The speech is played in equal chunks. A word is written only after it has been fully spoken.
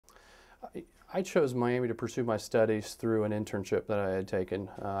I chose Miami to pursue my studies through an internship that I had taken.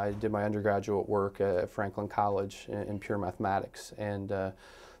 I did my undergraduate work at Franklin College in pure mathematics, and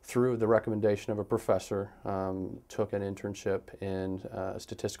through the recommendation of a professor, took an internship in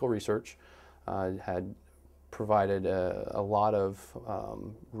statistical research. Had provided a lot of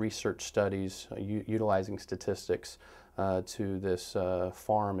research studies utilizing statistics to this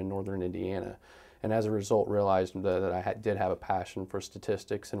farm in northern Indiana. And as a result, realized that I did have a passion for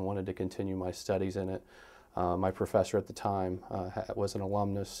statistics and wanted to continue my studies in it. My professor at the time was an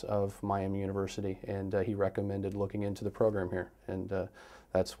alumnus of Miami University, and he recommended looking into the program here. And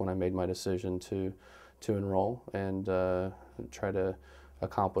that's when I made my decision to enroll and try to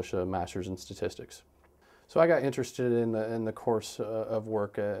accomplish a master's in statistics. So I got interested in the course of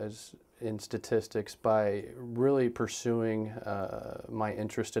work in statistics by really pursuing my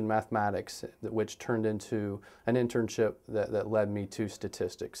interest in mathematics, which turned into an internship that led me to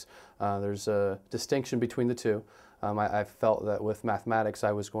statistics. There's a distinction between the two. I felt that with mathematics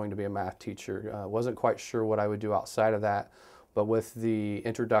I was going to be a math teacher. Wasn't quite sure what I would do outside of that, but with the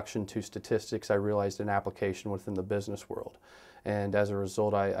introduction to statistics I realized an application within the business world. And as a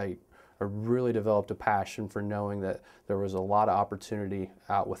result, I really developed a passion for knowing that there was a lot of opportunity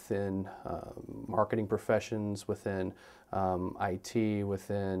out within marketing professions, within IT,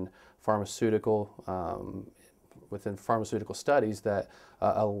 within pharmaceutical studies that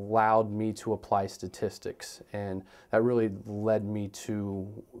allowed me to apply statistics, and that really led me to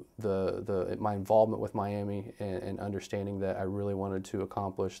my involvement with Miami and understanding that I really wanted to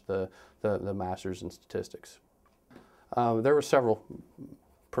accomplish the master's in statistics. There were several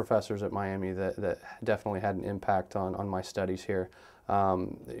professors at Miami that definitely had an impact on my studies here.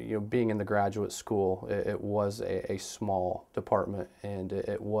 Being in the graduate school, it was a small department, and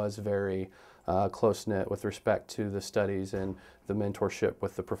it was very close-knit with respect to the studies and the mentorship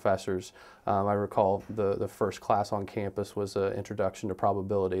with the professors. I recall the first class on campus was an introduction to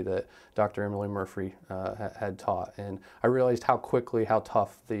probability that Dr. Emily Murphy had taught, and I realized how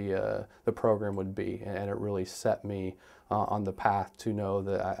tough the program would be, and it really set me on the path to know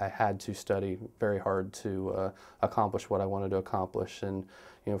that I had to study very hard to accomplish what I wanted to accomplish. And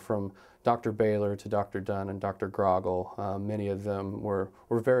from Dr. Baylor to Dr. Dunn and Dr. Groggle, many of them were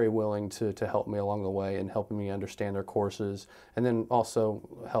very willing to help me along the way and helping me understand their courses, and then also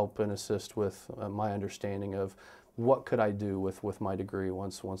help and assist with my understanding of what could I do with my degree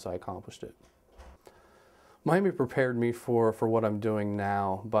once I accomplished it. Miami prepared me for what I'm doing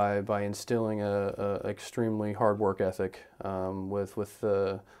now by instilling a extremely hard work ethic with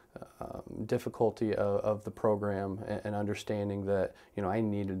the difficulty of the program, and understanding that I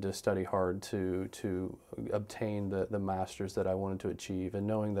needed to study hard to obtain the masters that I wanted to achieve, and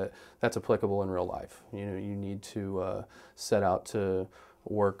knowing that that's applicable in real life. You need to set out to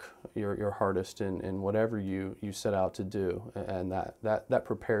work your hardest in whatever you set out to do, and that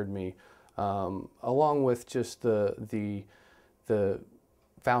prepared me. Along with just the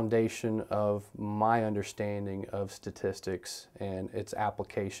foundation of my understanding of statistics and its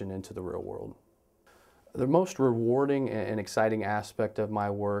application into the real world. The most rewarding and exciting aspect of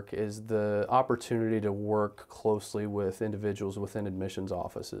my work is the opportunity to work closely with individuals within admissions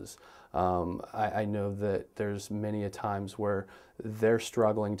offices. I know that there's many a times where they're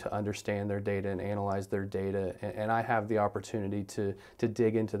struggling to understand their data and analyze their data, and I have the opportunity to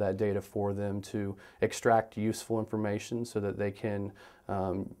dig into that data for them, to extract useful information so that they can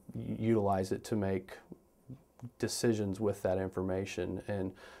utilize it to make decisions with that information.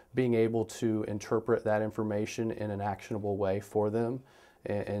 And being able to interpret that information in an actionable way for them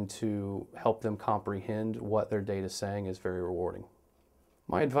and to help them comprehend what their data is saying is very rewarding.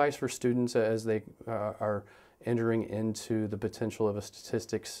 My advice for students as they are entering into the potential of a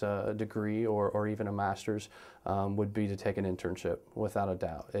statistics degree or even a master's would be to take an internship, without a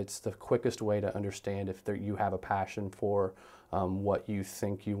doubt. It's the quickest way to understand if you have a passion for what you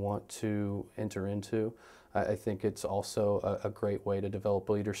think you want to enter into. I think it's also a great way to develop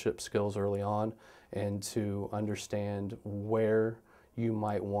leadership skills early on, and to understand where you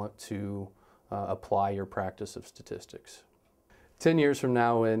might want to apply your practice of statistics. 10 years from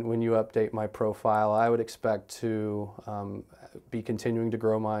now, when you update my profile, I would expect to be continuing to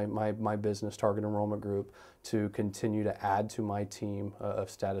grow my business target enrollment group, to continue to add to my team of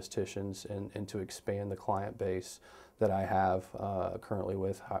statisticians, and to expand the client base that I have currently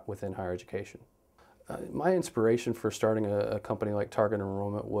within higher education. My inspiration for starting a company like Target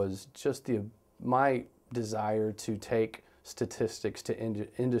Enrollment was just my desire to take statistics to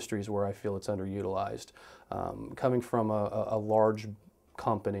industries where I feel it's underutilized. Coming from a large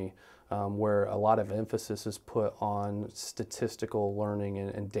company where a lot of emphasis is put on statistical learning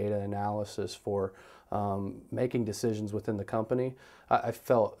and data analysis for making decisions within the company. I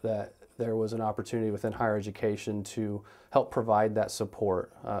felt that there was an opportunity within higher education to help provide that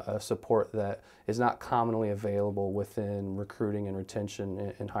support, a support that is not commonly available within recruiting and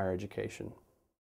retention in higher education.